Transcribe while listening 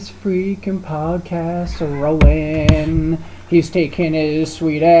freaking podcast rolling. He's taking his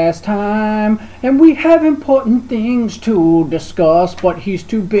sweet ass time, and we have important things to discuss, but he's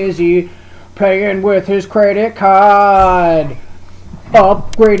too busy paying with his credit card.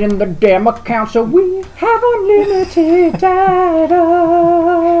 Upgrading the damn account so we have unlimited data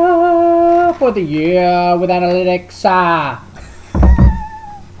for the year with analytics.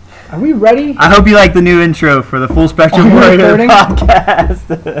 Are we ready? I hope you like the new intro for the Full Spectrum Warrior podcast.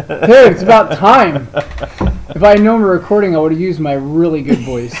 Dude, it's about time. If I had known we're recording, I would have used my really good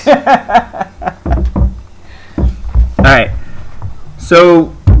voice. Alright,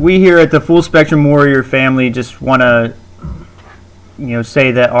 so we here at the Full Spectrum Warrior family just want to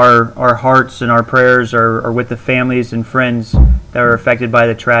say that our hearts and our prayers are with the families and friends that were affected by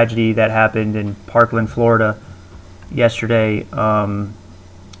the tragedy that happened in Parkland, Florida yesterday.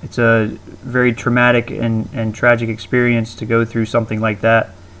 It's a very traumatic and tragic experience to go through something like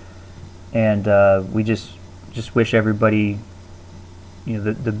that, and we just wish everybody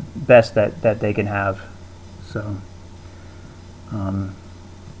the best that they can have. So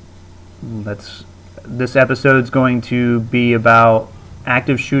this episode's going to be about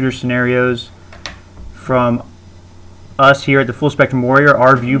active shooter scenarios from us here at the Full Spectrum Warrior,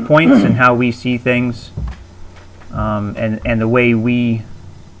 our viewpoints and how we see things, and the way we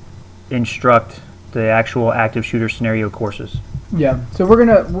instruct the actual active shooter scenario courses. Yeah, so we're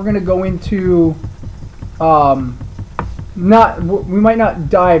gonna go into we might not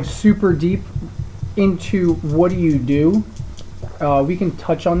dive super deep into what do you do. We can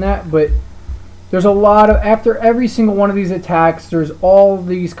touch on that, but there's a lot of, after every single one of these attacks, there's all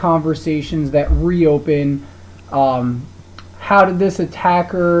these conversations that reopen. How did this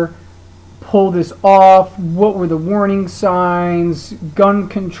attacker pull this off? What were the warning signs? Gun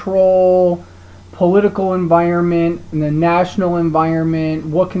control, political environment, and the national environment.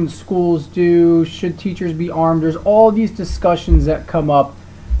 What can schools do? Should teachers be armed? There's all these discussions that come up,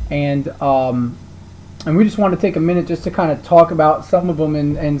 and we just want to take a minute just to kind of talk about some of them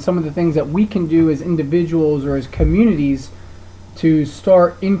and some of the things that we can do as individuals or as communities to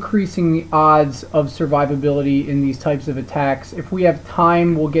start increasing the odds of survivability in these types of attacks. If we have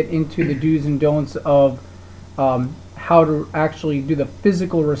time, we'll get into the do's and don'ts of how to actually do the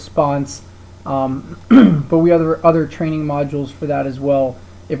physical response, but we have other training modules for that as well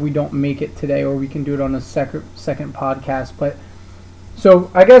if we don't make it today, or we can do it on a second podcast. But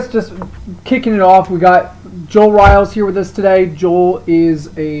so I guess just kicking it off, we got Joel Riles here with us today. Joel is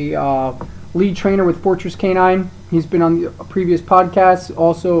a lead trainer with Fortress K9. He's been on the previous podcasts,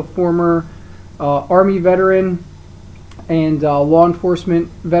 also a former Army veteran and law enforcement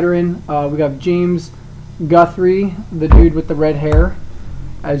veteran. We got James Guthrie, the dude with the red hair,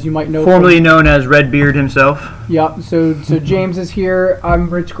 as you might know. Formerly known as Redbeard himself. Yeah, so James is here. I'm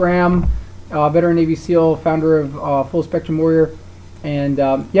Rich Graham, veteran Navy SEAL, founder of Full Spectrum Warrior. And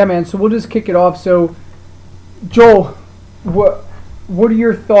yeah, man, so we'll just kick it off. So, Joel, what are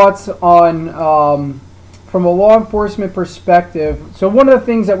your thoughts on, from a law enforcement perspective? So one of the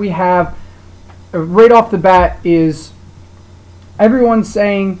things that we have right off the bat is everyone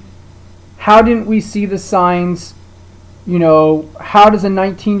saying, how didn't we see the signs? How does a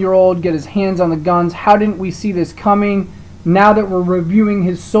 19-year-old get his hands on the guns? How didn't we see this coming? Now that we're reviewing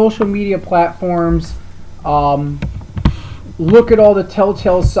his social media platforms, look at all the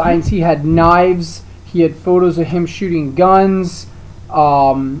telltale signs. He had knives. He had photos of him shooting guns.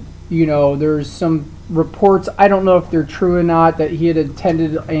 There's some reports, I don't know if they're true or not, that he had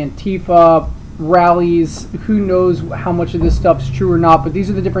attended Antifa rallies. Who knows how much of this stuff's true or not, but these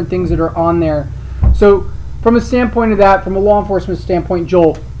are the different things that are on there. So from a standpoint of that, from a law enforcement standpoint,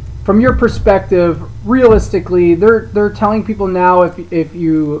 Joel, from your perspective, realistically, they're telling people now if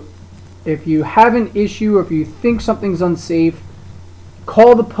you have an issue, or if you think something's unsafe,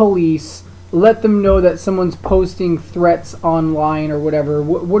 call the police. Let them know that someone's posting threats online or whatever.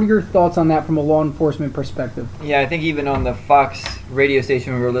 What are your thoughts on that from a law enforcement perspective? Yeah, I think even on the Fox radio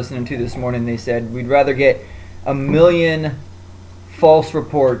station we were listening to this morning, they said we'd rather get 1 million false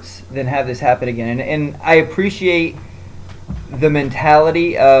reports than have this happen again. And I appreciate the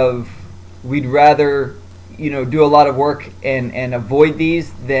mentality of we'd rather do a lot of work and avoid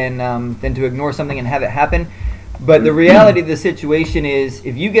these than to ignore something and have it happen. But the reality of the situation is,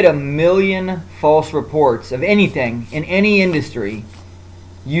 if you get 1 million false reports of anything in any industry,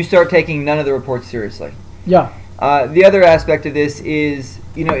 you start taking none of the reports seriously. Yeah. The other aspect of this is,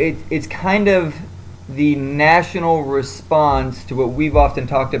 it's kind of the national response to what we've often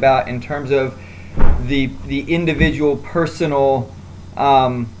talked about in terms of the individual personal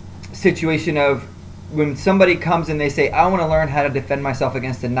situation of when somebody comes and they say, I want to learn how to defend myself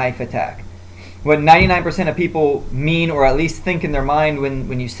against a knife attack, what 99% of people mean, or at least think in their mind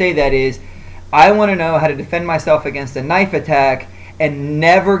when you say that, is, I want to know how to defend myself against a knife attack and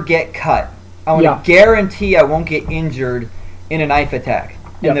never get cut. I want to guarantee I won't get injured in a knife attack.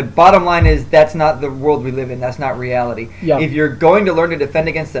 And the bottom line is, that's not the world we live in. That's not reality. If you're going to learn to defend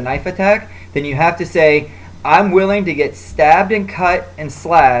against a knife attack, then you have to say, I'm willing to get stabbed and cut and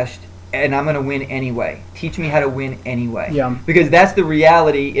slashed, and I'm going to win anyway. Teach me how to win anyway. Because that's the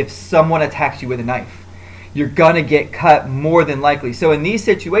reality. If someone attacks you with a knife, you're going to get cut more than likely. So in these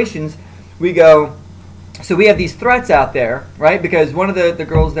situations, we go, so we have these threats out there, right? Because one of the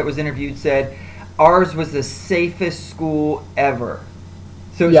girls that was interviewed said, ours was the safest school ever.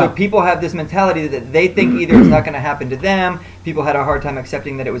 So people have this mentality that they think either it's not going to happen to them. People had a hard time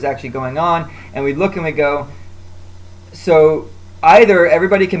accepting that it was actually going on. And we look and we go, so either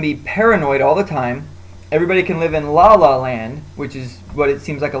everybody can be paranoid all the time, everybody can live in la-la land, which is what it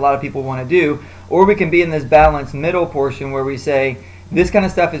seems like a lot of people want to do, or we can be in this balanced middle portion where we say, this kind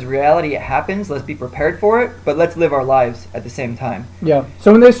of stuff is reality, it happens, let's be prepared for it, but let's live our lives at the same time.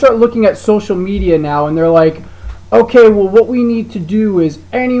 So when they start looking at social media now and they're like, okay, well, what we need to do is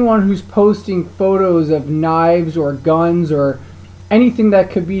anyone who's posting photos of knives or guns or anything that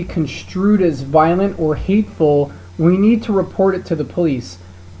could be construed as violent or hateful, we need to report it to the police.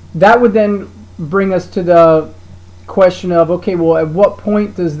 That would then bring us to the question of, okay, well, at what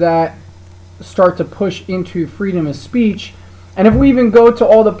point does that start to push into freedom of speech? And if we even go to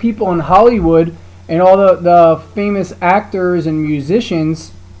all the people in Hollywood and all the famous actors and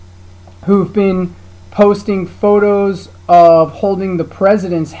musicians who've been posting photos of holding the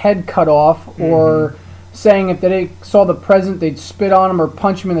president's head cut off, or saying if they saw the president they'd spit on him or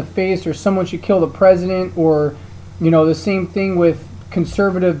punch him in the face, or someone should kill the president, or the same thing with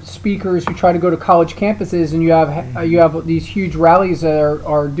conservative speakers who try to go to college campuses, and you have these huge rallies that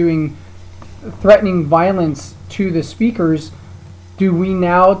are doing threatening violence to the speakers. Do we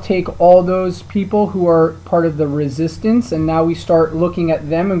now take all those people who are part of the resistance and now we start looking at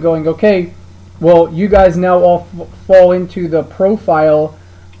them and going, okay, well, you guys now all fall into the profile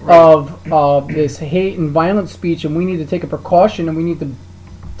of this hate and violent speech, and we need to take a precaution, and we need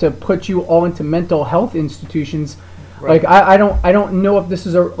to put you all into mental health institutions. Like, I don't know if this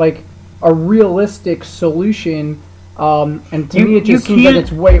is a realistic solution, and to me it just seems like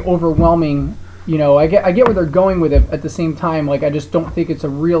it's way overwhelming. I get where they're going with it. At the same time, I just don't think it's a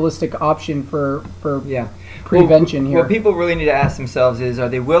realistic option for prevention here. What people really need to ask themselves is, are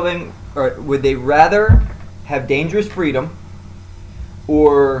they willing, or would they rather have dangerous freedom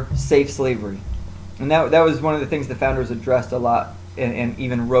or safe slavery? And that was one of the things the founders addressed a lot and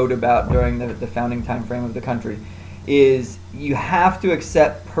even wrote about during the founding time frame of the country, is you have to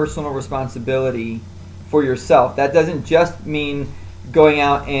accept personal responsibility for yourself. That doesn't just mean going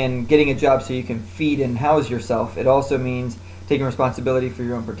out and getting a job so you can feed and house yourself. It also means taking responsibility for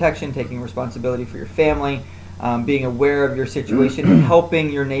your own protection, taking responsibility for your family, being aware of your situation,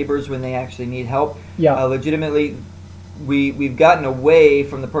 helping your neighbors when they actually need help. Legitimately, we've gotten away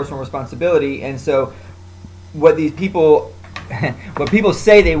from the personal responsibility, and so what people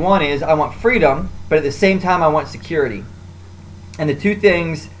say they want is, I want freedom, but at the same time I want security. And the two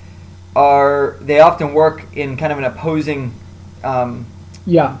things they often work in kind of an opposing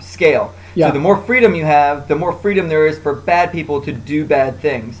scale. So the more freedom you have, the more freedom there is for bad people to do bad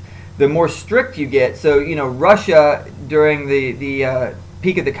things. The more strict you get. So Russia during the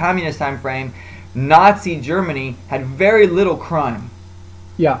peak of the communist time frame, Nazi Germany had very little crime.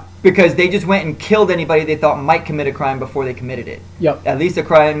 Because they just went and killed anybody they thought might commit a crime before they committed it. At least a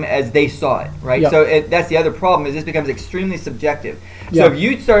crime as they saw it, right? So that's the other problem, is this becomes extremely subjective. So if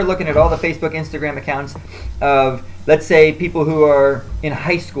you start looking at all the Facebook, Instagram accounts of, let's say, people who are in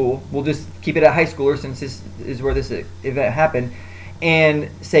high school, we'll just keep it at high schoolers since this is where this event happened, and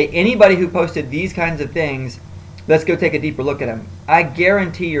say anybody who posted these kinds of things, let's go take a deeper look at them. I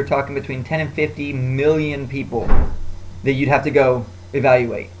guarantee you're talking between 10 and 50 million people that you'd have to go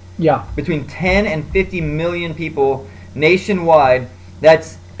evaluate. Between 10 and 50 million people nationwide.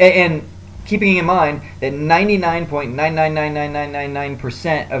 That's, and keeping in mind that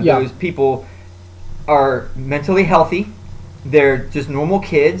 99.9999999% of those people are mentally healthy. They're just normal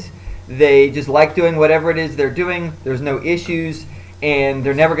kids. They just like doing whatever it is they're doing. There's no issues, and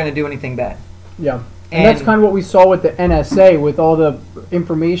they're never going to do anything bad. And that's kind of what we saw with the NSA, with all the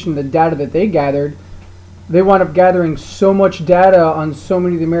information, the data that they gathered. They wound up gathering so much data on so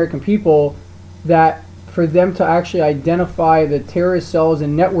many of the American people that for them to actually identify the terrorist cells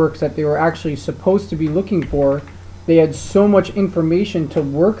and networks that they were actually supposed to be looking for, they had so much information to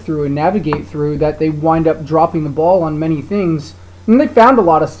work through and navigate through that they wind up dropping the ball on many things. And they found a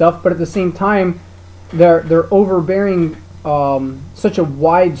lot of stuff, but at the same time, they're overbearing such a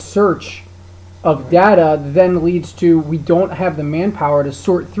wide search of data then leads to we don't have the manpower to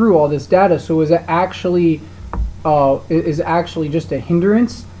sort through all this data. So is it actually just a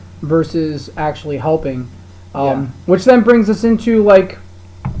hindrance versus actually helping? Which then brings us into, like,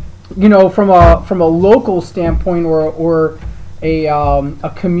 you know, from a local standpoint or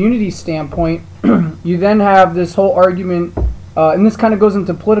a community standpoint, you then have this whole argument, and this kind of goes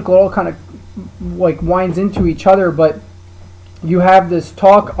into political. It all kind of like winds into each other, but you have this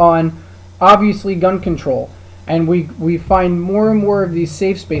talk on obviously gun control, and we find more and more of these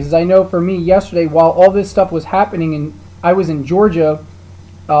safe spaces. I know for me yesterday, while all this stuff was happening, and I was in Georgia,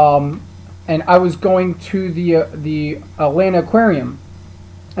 and I was going to the Atlanta Aquarium,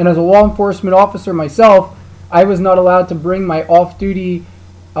 and as a law enforcement officer myself, I was not allowed to bring my off-duty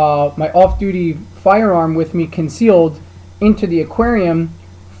firearm with me concealed into the aquarium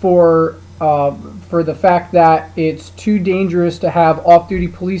for the fact that it's too dangerous to have off-duty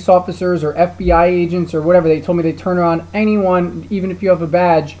police officers or FBI agents or whatever. They told me they turn around anyone, even if you have a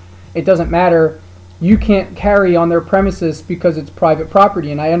badge, it doesn't matter. You can't carry on their premises because it's private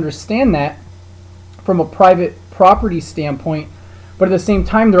property. And I understand that from a private property standpoint, but at the same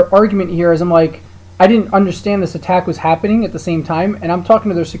time, their argument here is, I'm like, I didn't understand this attack was happening at the same time, and I'm talking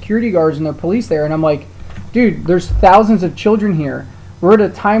to their security guards and their police there, and I'm like, dude, there's thousands of children here. We're at a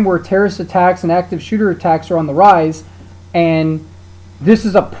time where terrorist attacks and active shooter attacks are on the rise, and this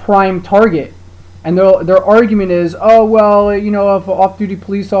is a prime target. And their argument is, oh, well, you know, if an off-duty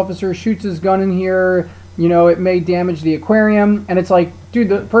police officer shoots his gun in here, you know, it may damage the aquarium. And it's like,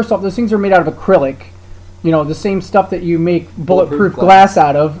 dude, first off, those things are made out of acrylic. You know, the same stuff that you make bulletproof glass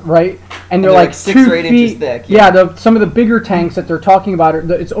out of, right? And they're like 6 or 8 inches thick. Yeah, some of the bigger tanks that they're talking about,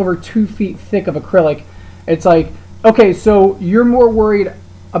 it's over 2 feet thick of acrylic. It's like, okay, so you're more worried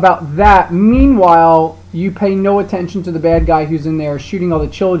about that. Meanwhile, you pay no attention to the bad guy who's in there shooting all the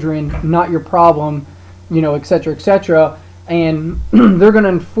children, not your problem, you know, et cetera, et cetera. And they're going to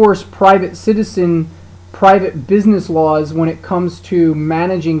enforce private business laws when it comes to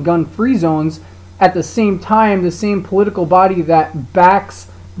managing gun-free zones. At the same time, the same political body that backs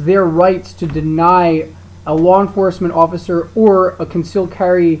their rights to deny a law enforcement officer or a concealed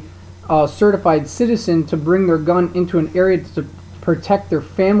carry certified citizen to bring their gun into an area to protect their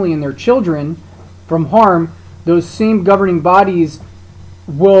family and their children from harm, those same governing bodies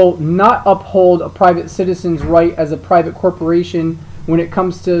will not uphold a private citizen's right as a private corporation when it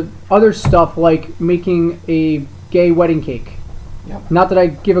comes to other stuff like making a gay wedding cake. Yep. Not that I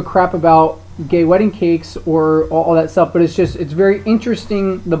give a crap about gay wedding cakes or all that stuff, but it's very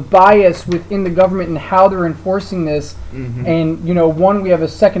interesting, the bias within the government and how they're enforcing this. Mm-hmm. And, you know, we have a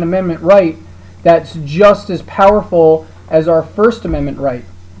Second Amendment right that's just as powerful as our First Amendment right.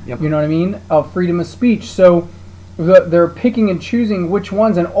 Yep. You know what I mean? Of freedom of speech. So they're picking and choosing which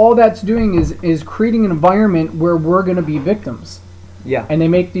ones, and all that's doing is creating an environment where we're going to be victims. Yeah. And they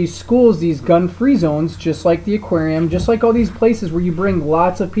make these schools, these gun-free zones, just like the aquarium, just like all these places where you bring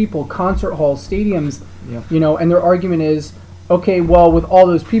lots of people, concert halls, stadiums, you know, and their argument is, okay, well, with all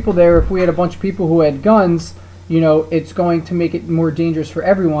those people there, if we had a bunch of people who had guns, you know, it's going to make it more dangerous for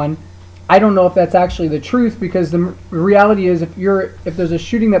everyone. I don't know if that's actually the truth, because the reality is if there's a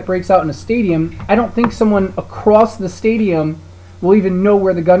shooting that breaks out in a stadium, I don't think someone across the stadium will even know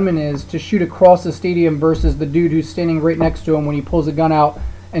where the gunman is to shoot across the stadium versus the dude who's standing right next to him when he pulls a gun out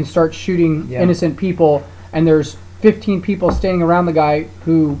and starts shooting innocent people, and there's 15 people standing around the guy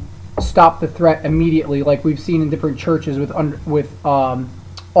who stop the threat immediately, like we've seen in different churches with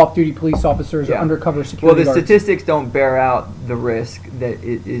off-duty police officers or undercover security guards. Statistics don't bear out the risk that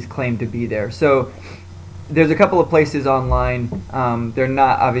it is claimed to be there. So there's a couple of places online. They're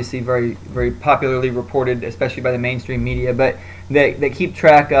not obviously very, very popularly reported, especially by the mainstream media, but they keep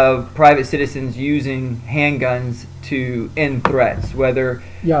track of private citizens using handguns to end threats, whether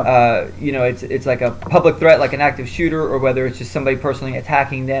you know, it's like a public threat, like an active shooter, or whether it's just somebody personally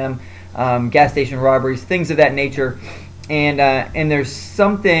attacking them, gas station robberies, things of that nature. And there's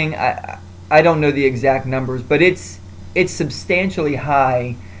something, I don't know the exact numbers, but it's substantially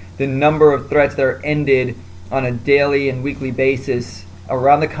high, the number of threats that are ended on a daily and weekly basis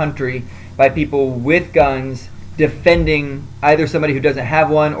around the country by people with guns defending either somebody who doesn't have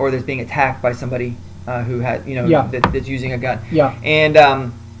one or that's being attacked by somebody who has, you know, that's using a gun. Yeah.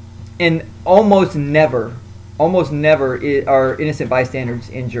 And almost never are innocent bystanders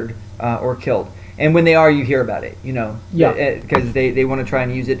injured or killed. And when they are, you hear about it, you know, because they want to try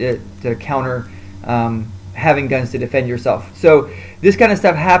and use it to counter having guns to defend yourself. So this kind of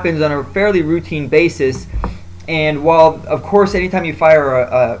stuff happens on a fairly routine basis. And while, of course, anytime you fire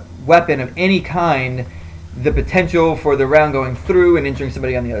a weapon of any kind, the potential for the round going through and injuring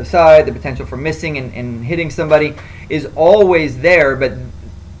somebody on the other side, the potential for missing and hitting somebody is always there. But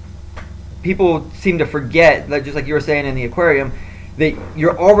people seem to forget, like, just like you were saying in the aquarium, that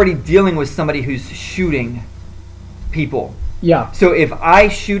you're already dealing with somebody who's shooting people. Yeah. So if I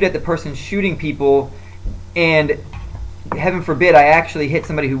shoot at the person shooting people, and heaven forbid I actually hit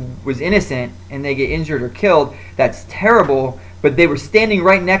somebody who was innocent and they get injured or killed, that's terrible. But they were standing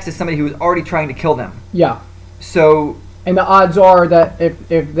right next to somebody who was already trying to kill them. Yeah. So. And the odds are that if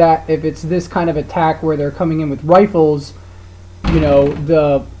it's this kind of attack where they're coming in with rifles, you know,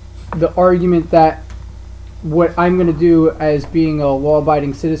 the argument that what I'm going to do as being a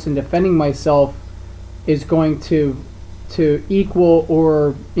law-abiding citizen defending myself is going to equal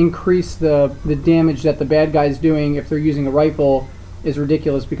or increase the damage that the bad guy's doing if they're using a rifle is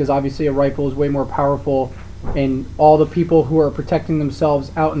ridiculous, because obviously a rifle is way more powerful, and all the people who are protecting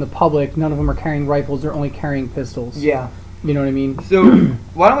themselves out in the public, none of them are carrying rifles, they're only carrying pistols. Yeah. You know what I mean? So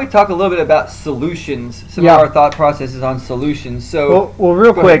why don't we talk a little bit about solutions, some of our thought processes on solutions. So well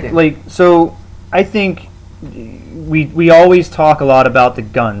real quick, so I think we always talk a lot about the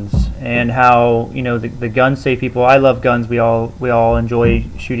guns and how, you know, the guns save people. I love guns. We all enjoy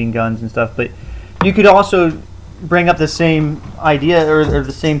shooting guns and stuff. But you could also bring up the same idea or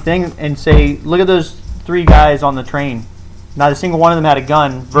the same thing and say, look at those 3 guys on the train. Not a single one of them had a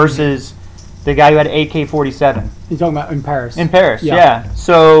gun versus the guy who had an AK-47. You're talking about in Paris. In Paris, yeah.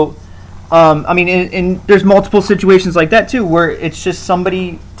 So, I mean, and there's multiple situations like that too, where it's just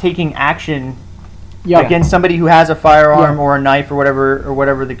somebody taking action against somebody who has a firearm or a knife or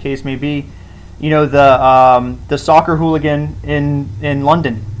whatever the case may be. You know, the soccer hooligan in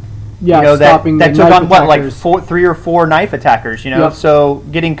London. Yeah, you know, stopping that the took knife on what, like attackers. 3 or 4 knife attackers. You know, so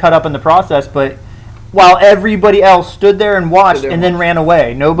getting cut up in the process, but while everybody else stood there and watched and then ran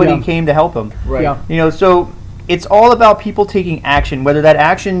away, nobody came to help him. Right. Yeah. You know, so it's all about people taking action. Whether that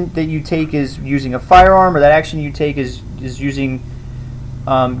action that you take is using a firearm, or that action you take is using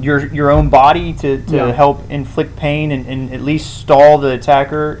your own body to help inflict pain and at least stall the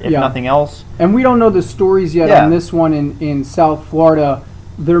attacker, if nothing else. And we don't know the stories yet on this one in South Florida.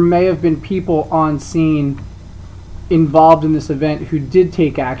 There may have been people on scene involved in this event who did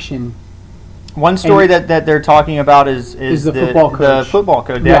take action. One story that they're talking about is the football coach. The football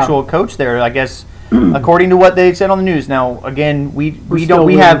coach, the actual coach there, I guess. According to what they said on the news. Now, again, we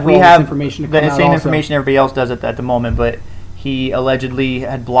have information to the come same out information everybody else does at the moment, but he allegedly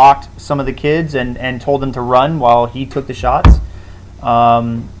had blocked some of the kids and told them to run while he took the shots.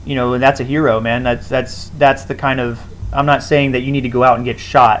 You know, and that's a hero, man. That's the kind of. I'm not saying that you need to go out and get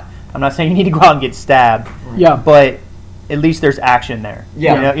shot. I'm not saying you need to go out and get stabbed. Yeah. But at least there's action there.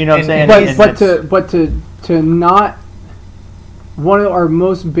 Yeah. You know what I'm saying? But to not. One of our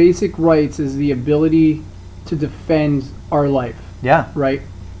most basic rights is the ability to defend our life. Yeah. Right?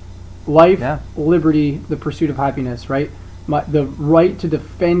 Life, liberty, the pursuit of happiness, right? The right to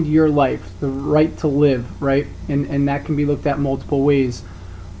defend your life, the right to live, right? And that can be looked at multiple ways.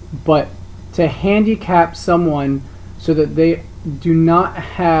 But to handicap someone so that they do not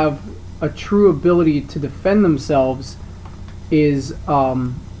have a true ability to defend themselves is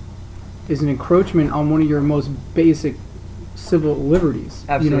an encroachment on one of your most basic civil liberties.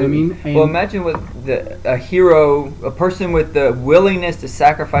 Absolutely. You know what I mean? And well, imagine with a hero, a person with the willingness to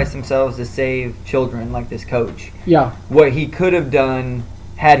sacrifice themselves to save children, like this coach. Yeah. What he could have done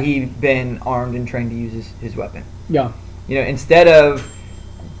had he been armed and trained to use his weapon. Yeah. You know, instead of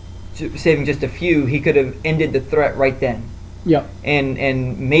saving just a few, he could have ended the threat right then. Yeah.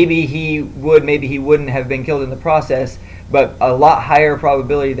 And maybe he would, maybe he wouldn't have been killed in the process, but a lot higher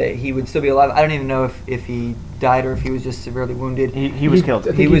probability that he would still be alive. I don't even know if he died or if he was just severely wounded. He was killed.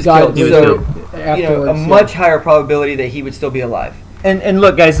 I think was died killed. So, you know, a afterwards, much higher probability that he would still be alive. And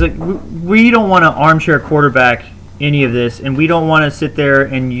look, guys, we don't want to armchair quarterback any of this, and we don't want to sit there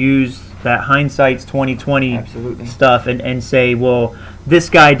and use that hindsight's 20/20 stuff and say, well, this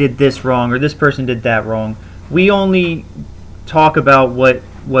guy did this wrong or this person did that wrong. We only talk about what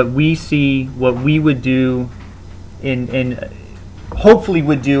we see, what we would do in hopefully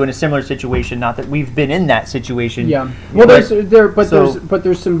would do in a similar situation. Not that we've been in that situation. Yeah. Well,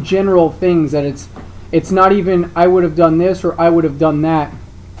 there's some general things that it's not even I would have done this or I would have done that.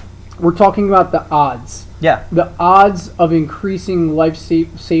 We're talking about the odds. Yeah. The odds of increasing life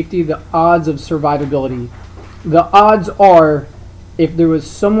safety, the odds of survivability. The odds are, if there was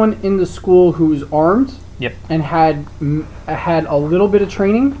someone in the school who was armed and had a little bit of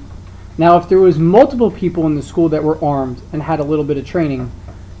training, Now, if there was multiple people in the school that were armed and had a little bit of training,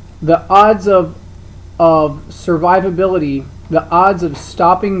 the odds of survivability, the odds of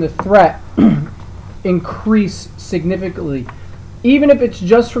stopping the threat increase significantly. Even if it's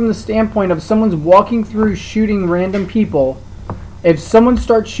just from the standpoint of someone's walking through shooting random people, if someone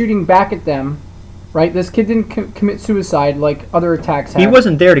starts shooting back at them, right? This kid didn't commit suicide like other attacks have. He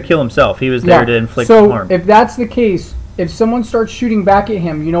wasn't there to kill himself. He was there to inflict harm. So if that's the case, if someone starts shooting back at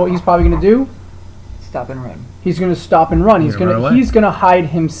him, you know what he's probably going to do? Stop and run. He's going to stop and run. He's going to hide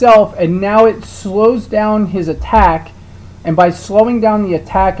himself, and now it slows down his attack. And by slowing down the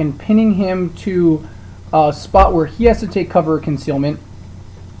attack and pinning him to a spot where he has to take cover or concealment,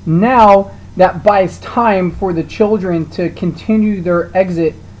 now that buys time for the children to continue their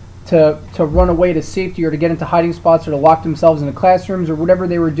exit to run away to safety or to get into hiding spots or to lock themselves in the classrooms or whatever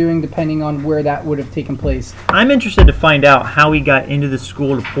they were doing, depending on where that would have taken place. I'm interested to find out how he got into the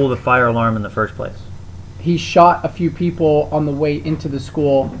school to pull the fire alarm in the first place. He shot a few people on the way into the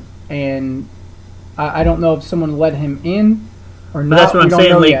school, and I don't know if someone let him in or not. But that's what I'm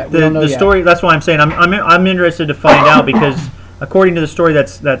saying. Like the story. That's why I'm saying I'm interested to find out, because according to the story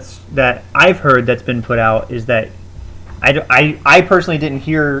that I've heard that's been put out is that I personally didn't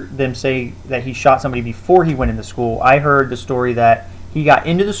hear them say that he shot somebody before he went into school. I heard the story that he got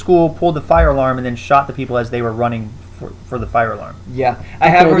into the school, pulled the fire alarm, and then shot the people as they were running for the fire alarm. Yeah, I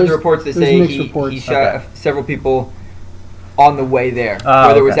have heard the reports that say he shot several people on the way there.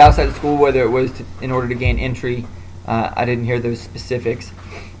 Whether it was outside the school, whether it was in order to gain entry. I didn't hear those specifics.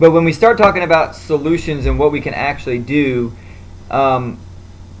 But when we start talking about solutions and what we can actually do,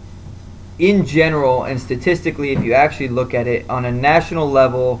 in general and statistically, if you actually look at it on a national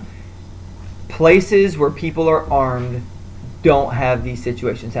level, places where people are armed don't have these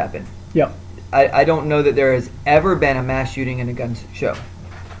situations happen. Yep. I don't know that there has ever been a mass shooting in a gun show.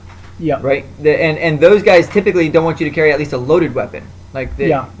 Yeah. Right? And those guys typically don't want you to carry at least a loaded weapon.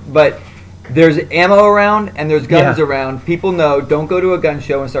 But there's ammo around and there's guns around. People know, don't go to a gun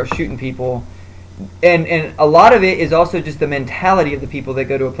show and start shooting people. And a lot of it is also just the mentality of the people that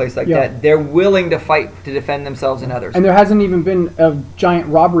go to a place like that. They're willing to fight to defend themselves and others. And there hasn't even been a giant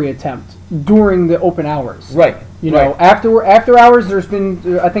robbery attempt during the open hours. Right. You know, after hours, there's been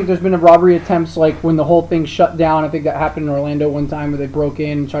a robbery attempts, like when the whole thing shut down. I think that happened in Orlando one time where they broke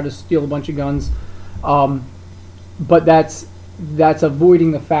in and tried to steal a bunch of guns. But that's avoiding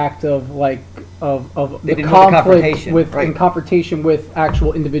the fact of the conflict in confrontation with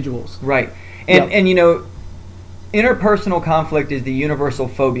actual individuals. Right. And you know, interpersonal conflict is the universal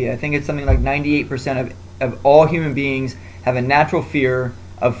phobia. I think it's something like 98% of all human beings have a natural fear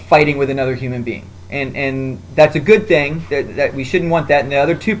of fighting with another human being. And that's a good thing, that we shouldn't want that. And the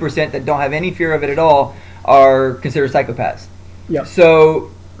other 2% that don't have any fear of it at all are considered psychopaths. Yep. So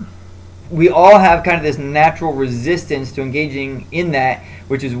we all have kind of this natural resistance to engaging in that,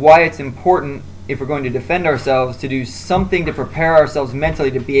 which is why it's important, if we're going to defend ourselves, to do something to prepare ourselves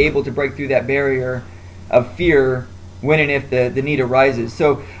mentally to be able to break through that barrier of fear when and if the need arises.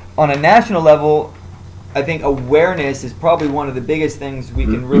 So on a national level, I think awareness is probably one of the biggest things we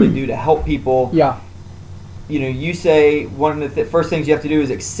can really do to help people. Yeah. You know, you say one of the first things you have to do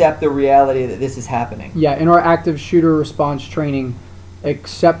is accept the reality that this is happening. Yeah, in our active shooter response training,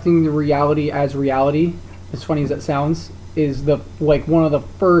 accepting the reality as reality, as funny as that sounds, is one of the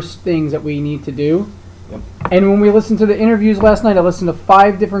first things that we need to do. Yep. And when we listened to the interviews last night, I listened to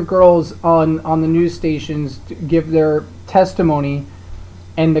 5 different girls on the news stations to give their testimony,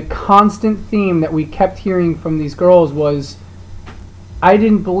 and the constant theme that we kept hearing from these girls was, I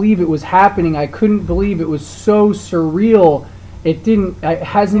didn't believe it was happening. I couldn't believe it was so surreal. It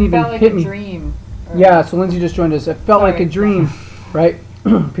hasn't even hit me. It felt like a dream. Yeah, so Lindsay just joined us. It felt like a dream, right?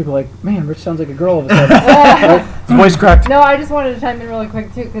 People are like, man, Rich sounds like a girl all of a sudden. Right? His voice cracked. No, I just wanted to chime in really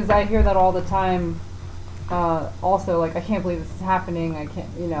quick too, because I hear that all the time. Also, like, I can't believe this is happening. I can't,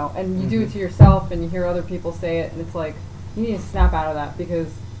 you know, and you do it to yourself, and you hear other people say it, and it's like, you need to snap out of that, because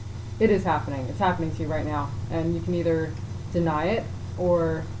it is happening. It's happening to you right now, and you can either deny it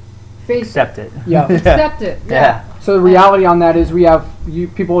or accept it. Yeah. Accept it. Yeah. So the reality on that is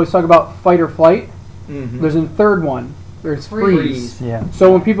people always talk about fight or flight. Mm-hmm. There's a third one. There's freeze. Yeah.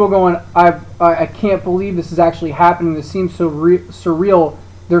 So when people are going, I can't believe this is actually happening. This seems so surreal.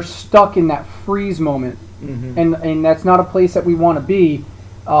 They're stuck in that freeze moment, and that's not a place that we want to be.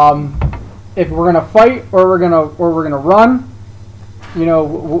 If we're gonna fight or we're gonna run, you know,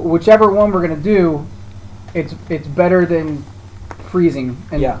 whichever one we're gonna do, it's better than freezing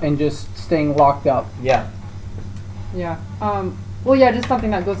and just staying locked up. Yeah. Yeah. Well, yeah, just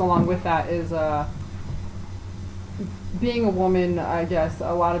something that goes along with that is being a woman, I guess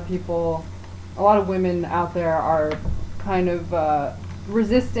a lot of women out there are kind of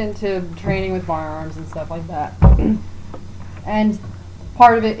resistant to training with firearms and stuff like that. And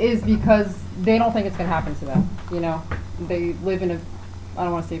part of it is because they don't think it's going to happen to them. You know, they live in I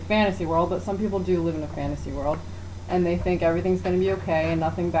don't want to say fantasy world, but some people do live in a fantasy world, and they think everything's going to be okay and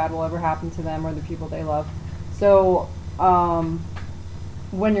nothing bad will ever happen to them or the people they love. So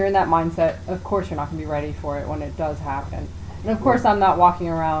when you're in that mindset, of course you're not going to be ready for it when it does happen. And of course I'm not walking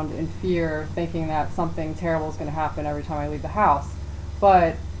around in fear thinking that something terrible is going to happen every time I leave the house.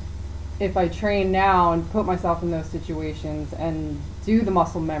 But if I train now and put myself in those situations and do the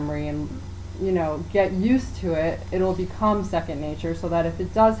muscle memory and, you know, get used to it, it'll become second nature, so that if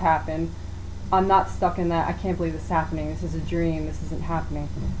it does happen, I'm not stuck in that, I can't believe this is happening, this is a dream, this isn't happening.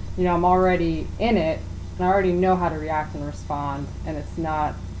 You know, I'm already in it, and I already know how to react and respond, and it's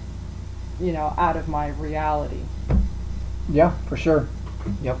not, you know, out of my reality. Yeah, for sure.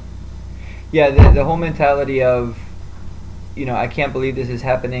 Yep. Yeah, the whole mentality of, you know, I can't believe this is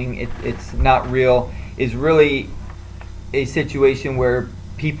happening, it's not real, is really a situation where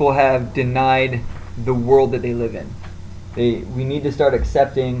people have denied the world that they live in. We need to start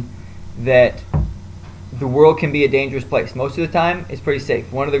accepting that the world can be a dangerous place. Most of the time, it's pretty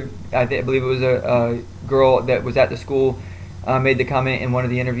safe. I believe it was a girl that was at the school made the comment in one of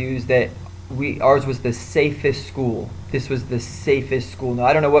the interviews that ours was the safest school. This was the safest school. Now,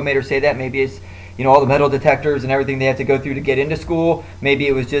 I don't know what made her say that. Maybe it's, you know, all the metal detectors and everything they have to go through to get into school. Maybe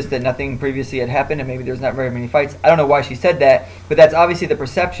it was just that nothing previously had happened and maybe there's not very many fights. I don't know why she said that, but that's obviously the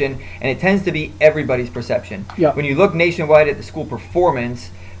perception, and it tends to be everybody's perception. Yep. When you look nationwide at the school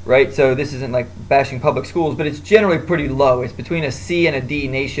performance, right, so this isn't like bashing public schools, but it's generally pretty low. It's between a C and a D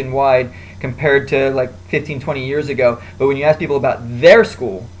nationwide compared to like 15, 20 years ago. But when you ask people about their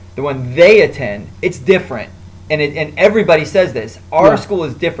school, the one they attend, it's different. And everybody says this. Our school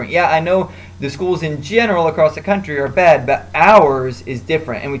is different. Yeah, I know the schools in general across the country are bad, but ours is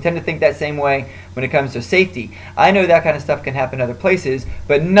different. And we tend to think that same way when it comes to safety. I know that kind of stuff can happen other places,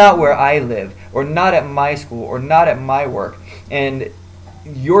 but not where I live, or not at my school, or not at my work. And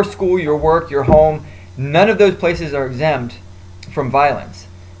your school, your work, your home, none of those places are exempt from violence.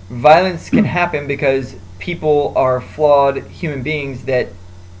 Violence can happen because people are flawed human beings that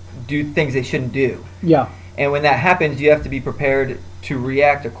do things they shouldn't do. Yeah. And when that happens, you have to be prepared to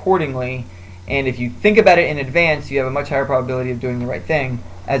react accordingly. And if you think about it in advance, you have a much higher probability of doing the right thing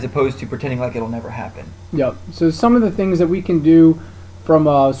as opposed to pretending like it'll never happen. Yep. So some of the things that we can do from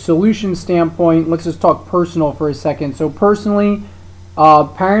a solution standpoint, let's just talk personal for a second. So personally,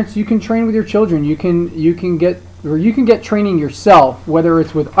 parents, you can train with your children. You can get training yourself, whether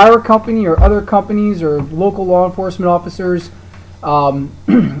it's with our company or other companies or local law enforcement officers.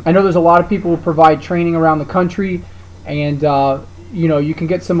 I know there's a lot of people who provide training around the country, and you know, you can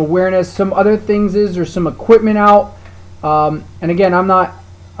get some awareness. Some other things is there's some equipment out, and again, I'm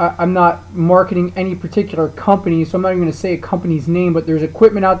not marketing any particular company, so I'm not even going to say a company's name, but there's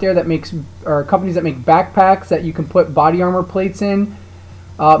equipment out there that companies that make backpacks that you can put body armor plates in.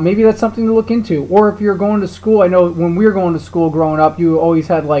 Maybe that's something to look into. Or if you're going to school, I know when we were going to school growing up, you always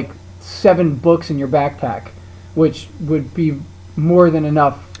had like 7 books in your backpack, which would be more than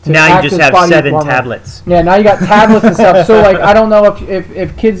enough to now act you just as have body 7 armor. tablets. Yeah, now you got tablets and stuff. So like, I don't know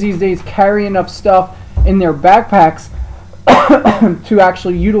if kids these days carry enough stuff in their backpacks to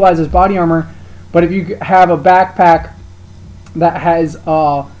actually utilize as body armor. But if you have a backpack that has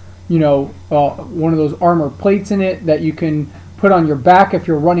one of those armor plates in it that you can put on your back if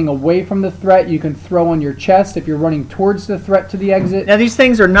you're running away from the threat, you can throw on your chest if you're running towards the threat to the exit. Now these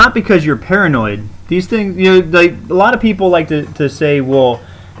things are not because you're paranoid. These things, you know, like a lot of people like to say, well,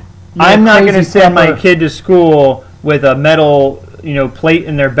 I'm not going to send my kid to school with a metal, you know, plate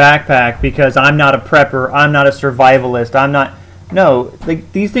in their backpack because I'm not a prepper, I'm not a survivalist, I'm not. No,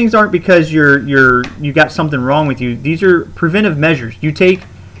 like these things aren't because you got something wrong with you. These are preventive measures. You take,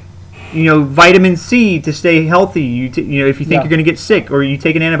 you know, vitamin C to stay healthy. You know, if you think you're going to get sick, or you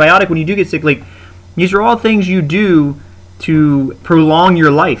take an antibiotic when you do get sick. Like, these are all things you do to prolong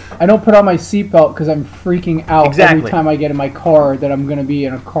your life. I don't put on my seatbelt because I'm freaking out Exactly. every time I get in my car that I'm going to be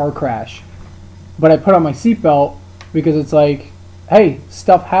in a car crash. But I put on my seatbelt because it's like, hey,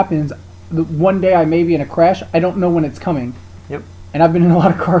 stuff happens. One day I may be in a crash. I don't know when it's coming. Yep. And I've been in a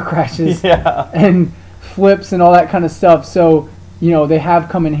lot of car crashes and flips and all that kind of stuff. So, you know, they have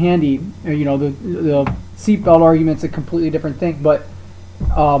come in handy. You know, the seatbelt argument's a completely different thing. But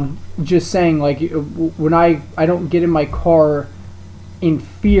just saying, like, when I don't get in my car in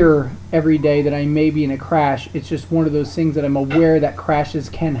fear every day that I may be in a crash. It's just one of those things that I'm aware that crashes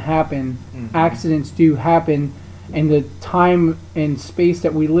can happen. Mm-hmm. Accidents do happen. and the time and space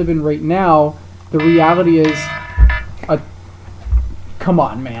that we live in right now, the reality is, come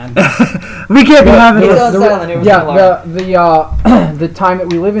on, man. We can't be having He's this. on silent. It was an The time that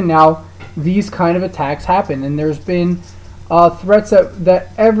we live in now, these kind of attacks happen, and there's been threats that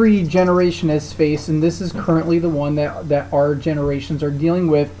every generation has faced, and this is currently the one that our generations are dealing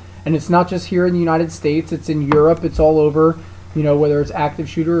with. And it's not just here in the United States; it's in Europe. It's all over. You know, whether it's active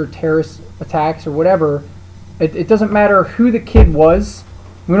shooter or terrorist attacks or whatever. It doesn't matter who the kid was.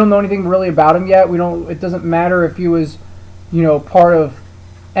 We don't know anything really about him yet. It doesn't matter if he was, part of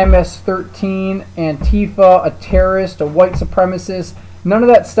MS-13, Antifa, a terrorist, a white supremacist. None of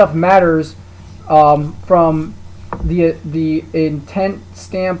that stuff matters. From the intent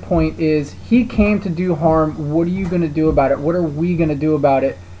standpoint, is he came to do harm. What are you going to do about it? What are we going to do about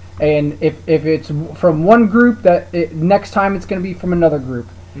it? And if it's from one group, next time it's going to be from another group.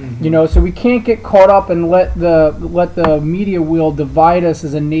 Mm-hmm. So we can't get caught up and let the media wheel divide us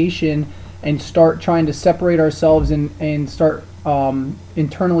as a nation and start trying to separate ourselves and start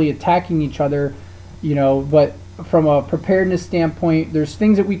internally attacking each other. But from a preparedness standpoint, there's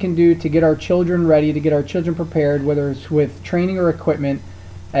things that we can do to get our children ready, to get our children prepared, whether it's with training or equipment.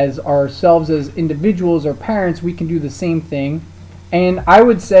 As ourselves as individuals or parents, we can do the same thing. And I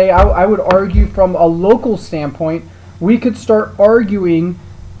would say, I would argue from a local standpoint, we could start arguing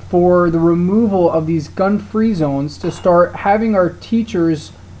for the removal of these gun-free zones, to start having our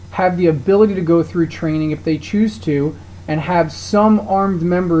teachers have the ability to go through training if they choose to, and have some armed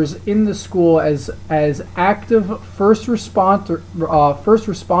members in the school as active first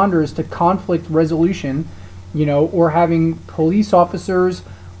responders to conflict resolution, or having police officers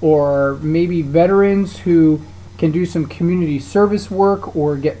or maybe veterans who can do some community service work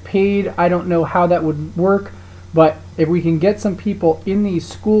or get paid. I don't know how that would work. But if we can get some people in these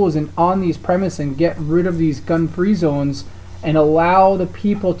schools and on these premises and get rid of these gun-free zones and allow the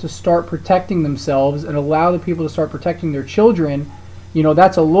people to start protecting themselves and allow the people to start protecting their children,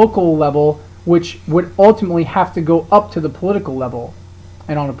 that's a local level, which would ultimately have to go up to the political level.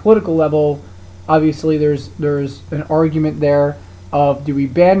 And on a political level, obviously there's an argument there of, do we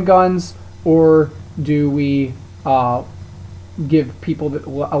ban guns or do we give people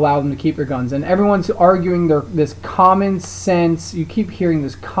allow them to keep their guns? And everyone's arguing this common sense. You keep hearing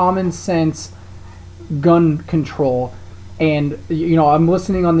this common sense gun control, and I'm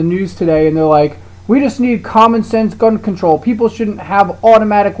listening on the news today, and they're like, we just need common sense gun control. People shouldn't have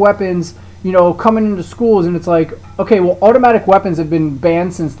automatic weapons, coming into schools. And it's like, okay, well, automatic weapons have been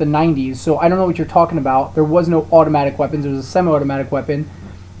banned since the 90s, so I don't know what you're talking about. There was no automatic weapons. There was a semi-automatic weapon.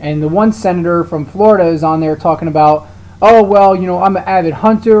 And the one senator from Florida is on there talking about, oh, well, I'm an avid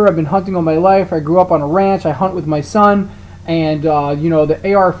hunter. I've been hunting all my life. I grew up on a ranch. I hunt with my son. And, the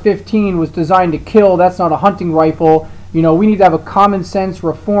AR-15 was designed to kill. That's not a hunting rifle. We need to have a common sense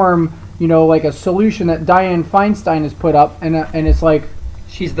reform, like a solution that Dianne Feinstein has put up. And it's like,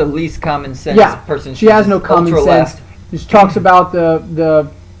 she's the least common sense person. She has no common sense. She talks about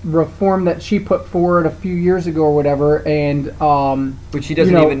the reform that she put forward a few years ago or whatever, and which she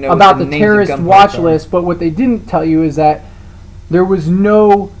doesn't even know about the terrorist watch list. But what they didn't tell you is that there was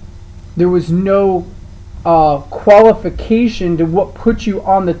no qualification to what puts you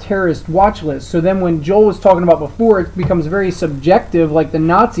on the terrorist watch list. So then when Joel was talking about before, it becomes very subjective, like the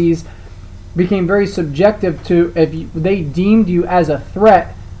Nazis became very subjective to, if they deemed you as a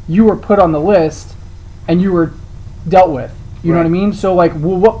threat, you were put on the list and you were dealt with. You know what I mean? So, like,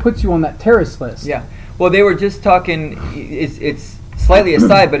 well, what puts you on that terrorist list? Yeah. Well, they were just talking, it's slightly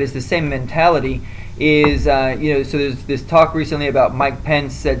aside, but it's the same mentality, is, so there's this talk recently about Mike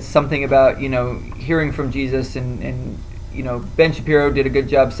Pence said something about, hearing from Jesus, and Ben Shapiro did a good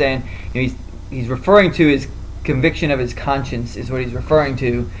job saying, he's referring to his conviction of his conscience is what he's referring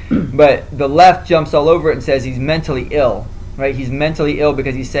to, but the left jumps all over it and says he's mentally ill, right? He's mentally ill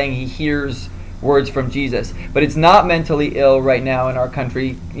because he's saying he hears words from Jesus. But it's not mentally ill right now in our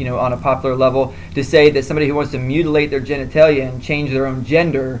country, on a popular level, to say that somebody who wants to mutilate their genitalia and change their own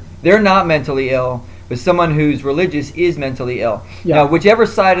gender, they're not mentally ill, but someone who's religious is mentally ill. Yeah. Now, whichever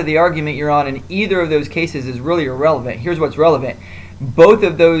side of the argument you're on in either of those cases is really irrelevant. Here's what's relevant. Both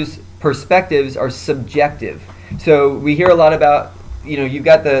of those perspectives are subjective. So we hear a lot about, you've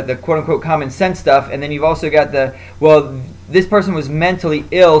got the quote-unquote common sense stuff, and then you've also got this person was mentally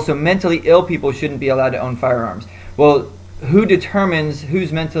ill, so mentally ill people shouldn't be allowed to own firearms. Well, who determines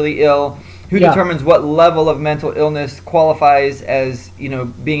who's mentally ill? Who determines what level of mental illness qualifies as,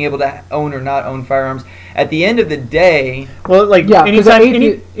 being able to own or not own firearms? At the end of the day... Well,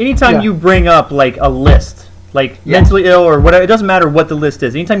 anytime you bring up, like, a list, like mentally ill or whatever, it doesn't matter what the list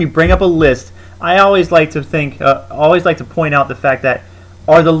is. Anytime you bring up a list I always like to think, always like to point out the fact that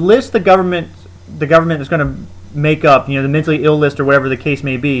are the lists the government is going to make up, the mentally ill list or whatever the case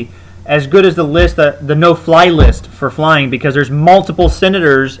may be, as good as the list, the no-fly list for flying, because there's multiple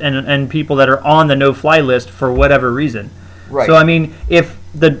senators and people that are on the no-fly list for whatever reason. Right. So I mean, if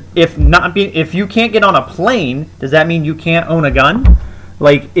you can't get on a plane, does that mean you can't own a gun?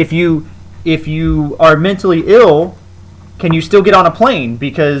 Like if you are mentally ill, can you still get on a plane?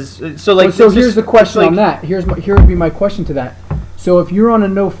 Because here's the question on that. Here would be my question to that. So if you're on a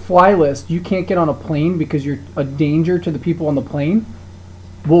no-fly list, you can't get on a plane because you're a danger to the people on the plane.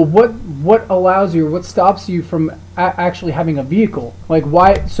 Well, what allows you, or what stops you from actually having a vehicle? Like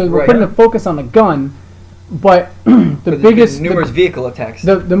why? So we're putting the focus on the gun, but numerous vehicle attacks.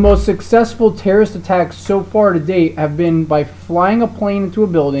 The most successful terrorist attacks so far to date have been by flying a plane into a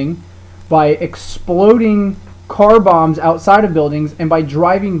building, by exploding car bombs outside of buildings, and by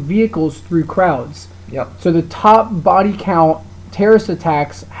driving vehicles through crowds. Yep. So the top body count terrorist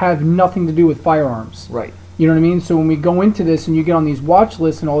attacks have nothing to do with firearms. Right. You know what I mean? So when we go into this and you get on these watch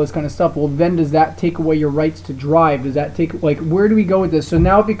lists and all this kind of stuff, well, then does that take away your rights to drive? Does that take, where do we go with this? So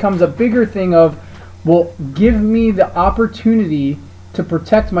now it becomes a bigger thing of, well, give me the opportunity to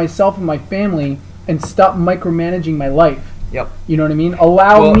protect myself and my family and stop micromanaging my life. Yep. You know what I mean?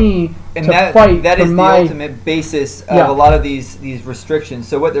 Allow me to fight that for is my... the ultimate basis of a lot of these restrictions.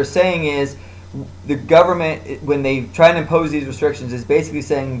 So what they're saying is, the government, when they try and impose these restrictions, is basically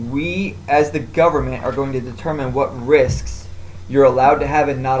saying we, as the government, are going to determine what risks you're allowed to have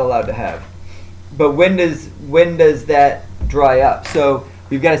and not allowed to have. But when does that dry up? So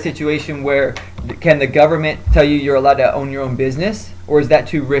we've got a situation where, can the government tell you you're allowed to own your own business, or is that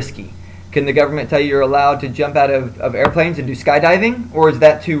too risky? Can the government tell you you're allowed to jump out of airplanes and do skydiving, or is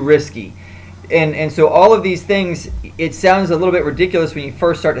that too risky? And so all of these things, it sounds a little bit ridiculous when you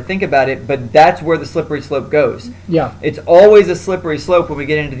first start to think about it, but that's where the slippery slope goes. Yeah. It's always a slippery slope when we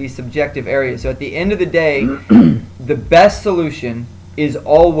get into these subjective areas. So at the end of the day, the best solution is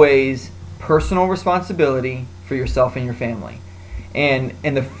always personal responsibility for yourself and your family. And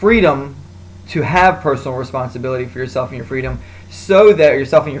the freedom to have personal responsibility for yourself and your freedom, so that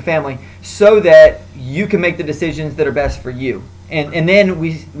yourself and your family, so that you can make the decisions that are best for you. And then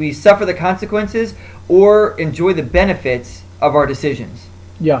we suffer the consequences or enjoy the benefits of our decisions.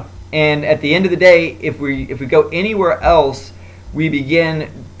 Yeah. And at the end of the day, if we go anywhere else, we begin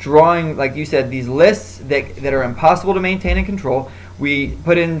drawing, like you said, these lists that are impossible to maintain and control. We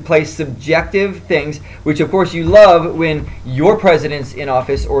put in place subjective things, which of course you love when your president's in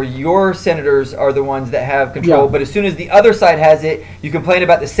office or your senators are the ones that have control. Yeah. But as soon as the other side has it, you complain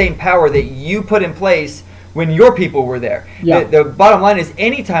about the same power that you put in place when your people were there. Yeah. The bottom line is,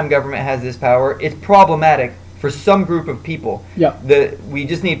 anytime government has this power, it's problematic for some group of people. Yeah. We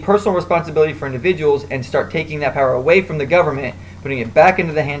just need personal responsibility for individuals and start taking that power away from the government, putting it back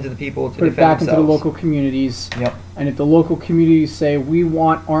into the hands of the people to put it defend back themselves. into the local communities. Yep. And if the local communities say, we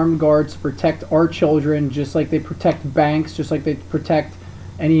want armed guards to protect our children, just like they protect banks, just like they protect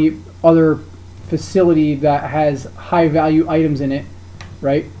any other facility that has high value items in it,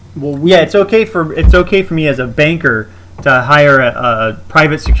 right? Well, it's okay for me as a banker to hire a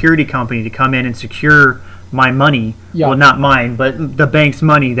private security company to come in and secure my money. Yeah. Well, not mine, but the bank's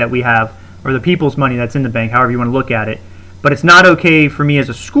money that we have, or the people's money that's in the bank, however you want to look at it. But it's not okay for me as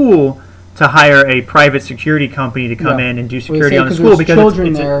a school to hire a private security company to come in and do security on the school because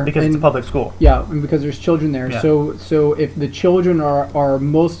it's a public school. Yeah, and because there's children there. Yeah. So if the children are our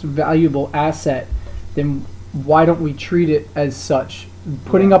most valuable asset, then why don't we treat it as such?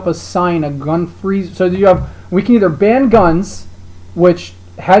 Putting up a sign, a gun-free. So we can either ban guns, which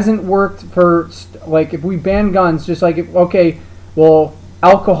hasn't worked for, if we ban guns, just like,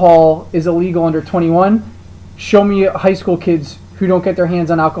 alcohol is illegal under 21. Show me high school kids who don't get their hands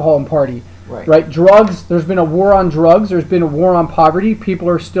on alcohol and party. Right? Drugs, there's been a war on drugs. There's been a war on poverty. People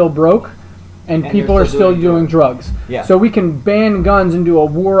are still broke, and people are still doing drugs. Yeah. So we can ban guns and do a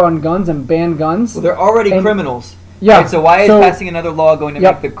war on guns and ban guns. Well, they're already criminals. Yeah. Right, so why is passing another law going to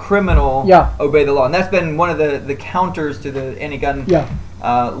make the criminal obey the law? And that's been one of the counters to the anti-gun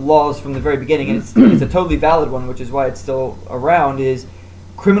laws from the very beginning, and it's a totally valid one, which is why it's still around, is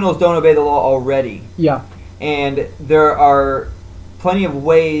criminals don't obey the law already. Yeah. And there are plenty of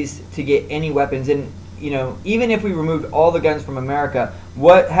ways to get any weapons. And, even if we removed all the guns from America,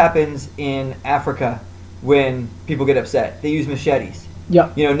 what happens in Africa when people get upset? They use machetes.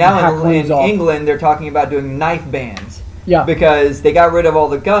 Yeah. Now in England, they're talking about doing knife bans. Yeah. Because they got rid of all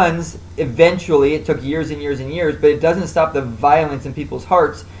the guns. Eventually, it took years and years and years, but it doesn't stop the violence in people's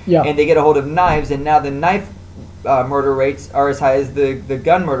hearts. Yeah. And they get a hold of knives, and now the knife murder rates are as high as the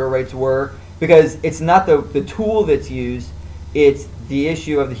gun murder rates were because it's not the tool that's used, it's the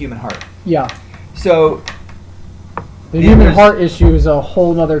issue of the human heart. Yeah. So the human heart issue is a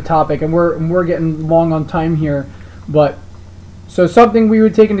whole other topic, and we're getting long on time here, but so something we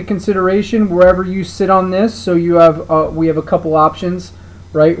would take into consideration wherever you sit on this. So you have we have a couple options,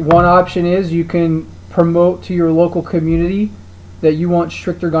 right? One option is you can promote to your local community that you want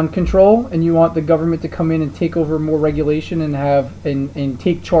stricter gun control and you want the government to come in and take over more regulation and and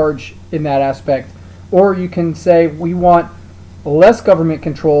take charge in that aspect. Or you can say we want less government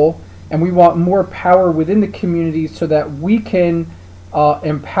control and we want more power within the community so that we can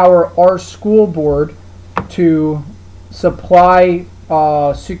empower our school board to supply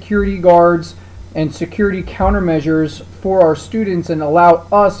security guards and security countermeasures for our students and allow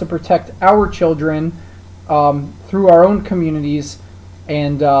us to protect our children through our own communities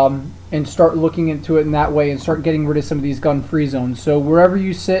and start looking into it in that way and start getting rid of some of these gun-free zones. So wherever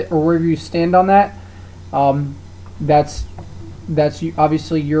you sit or wherever you stand on that, that's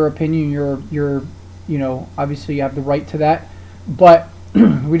obviously your opinion. You're obviously you have the right to that, but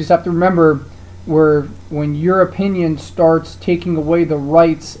we just have to remember when your opinion starts taking away the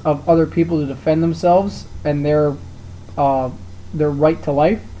rights of other people to defend themselves and their right to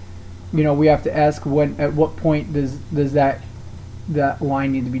life, we have to ask at what point does that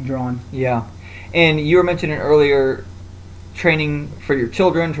line need to be drawn. Yeah. And you were mentioning earlier training for your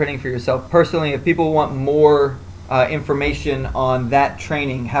children, training for yourself personally. If people want more information on that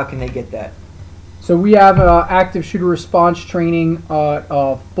training, how can they get that? So we have active shooter response training at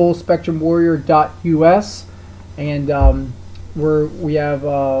fullspectrumwarrior.us, and we have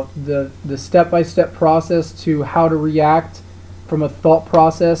the step-by-step process to how to react from a thought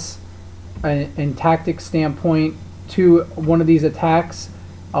process and tactics standpoint to one of these attacks,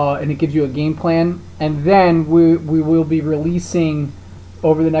 and it gives you a game plan. And then we will be releasing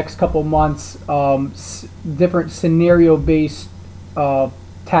over the next couple months different scenario-based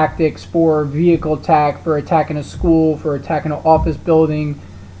tactics for vehicle attack, for attacking a school, for attacking an office building,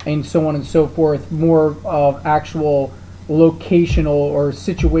 and so on and so forth. More of actual locational or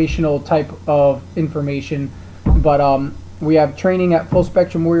situational type of information. But we have training at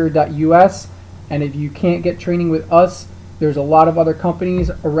fullspectrumwarrior.us, and if you can't get training with us, there's a lot of other companies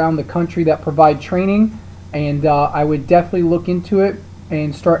around the country that provide training, and I would definitely look into it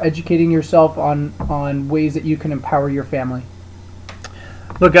and start educating yourself on ways that you can empower your family.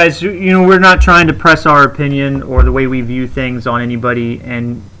 Look, guys, we're not trying to press our opinion or the way we view things on anybody.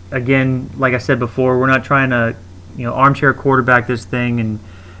 And again, like I said before, we're not trying to, armchair quarterback this thing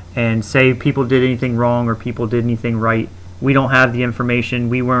and say people did anything wrong or people did anything right. We don't have the information.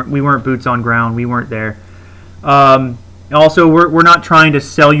 We weren't boots on ground. We weren't there. Also, we're not trying to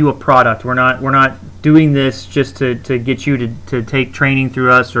sell you a product. We're not doing this just to get you to take training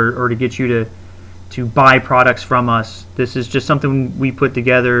through us or to get you to buy products from us. This is just something we put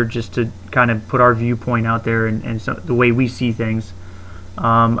together just to kind of put our viewpoint out there and so, the way we see things.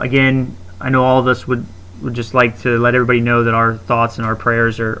 Again, I know all of us would just like to let everybody know that our thoughts and our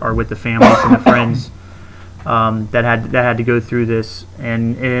prayers are with the families and the friends that had to go through this,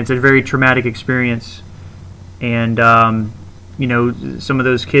 and it's a very traumatic experience. And some of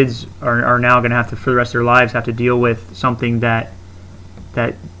those kids are now going to have to, for the rest of their lives, have to deal with something that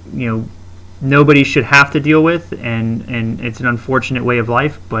nobody should have to deal with, and it's an unfortunate way of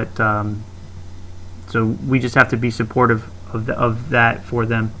life. But so we just have to be supportive of that for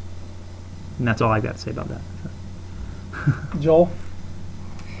them, and that's all I got to say about that. Joel?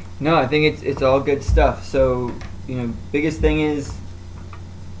 No, I think it's all good stuff. So biggest thing is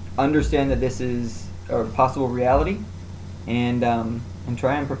understand that this is a possible reality, and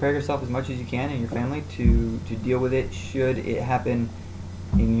try and prepare yourself as much as you can and your family to deal with it should it happen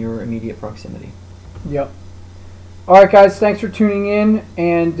in your immediate proximity. Yep. All right, guys, thanks for tuning in,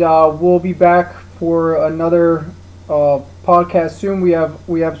 and we'll be back for another podcast soon. We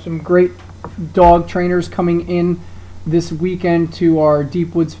have some great dog trainers coming in this weekend to our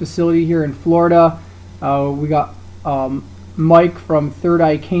Deep Woods facility here in Florida. We got Mike from Third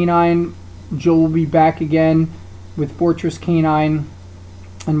Eye Canine. Joel will be back again with Fortress Canine,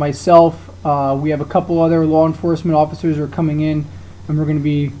 and myself. We have a couple other law enforcement officers who are coming in, and we're going to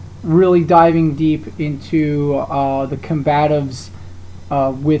be really diving deep into the combatives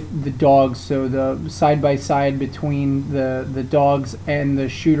with the dogs. So the side-by-side between the dogs and the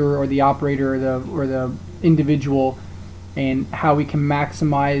shooter or the operator or the individual, and how we can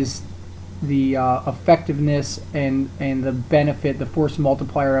maximize the effectiveness and the benefit, the force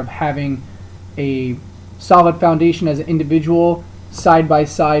multiplier of having a solid foundation as an individual side by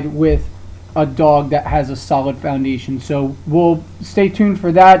side with a dog that has a solid foundation. So we'll stay tuned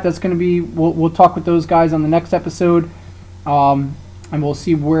for that. That's going to be, we'll talk with those guys on the next episode, and we'll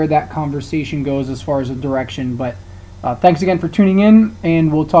see where that conversation goes as far as a direction. But thanks again for tuning in,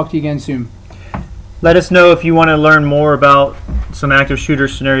 and we'll talk to you again soon. Let us know if you want to learn more about some active shooter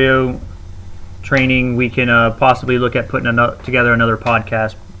scenario training. We can possibly look at putting together another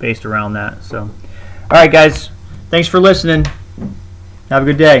podcast based around that. So, all right, guys, thanks for listening. Have a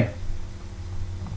good day.